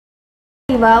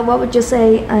Eva, what would you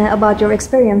say about your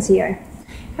experience here?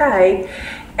 Hi,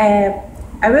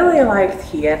 I really liked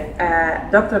here.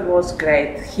 Doctor was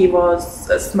great. He was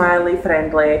smiley,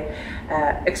 friendly,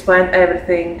 explained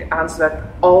everything, answered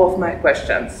all of my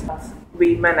questions.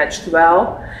 We managed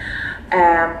well.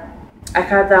 I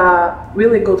had a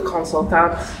really good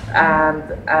consultant, and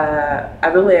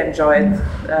I really enjoyed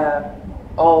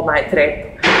all my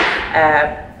trip.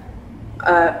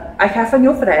 I have a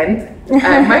new friend,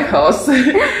 my host,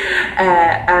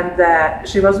 and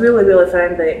she was really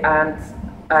friendly, and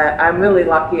I'm really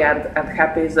lucky and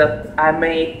happy that I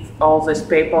met all these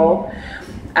people,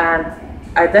 and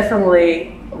I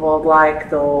definitely would like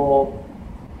to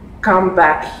come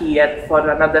back here for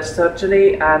another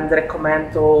surgery and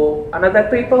recommend to another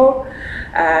people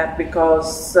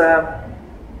because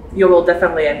you will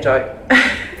definitely enjoy.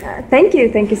 Thank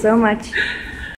you so much.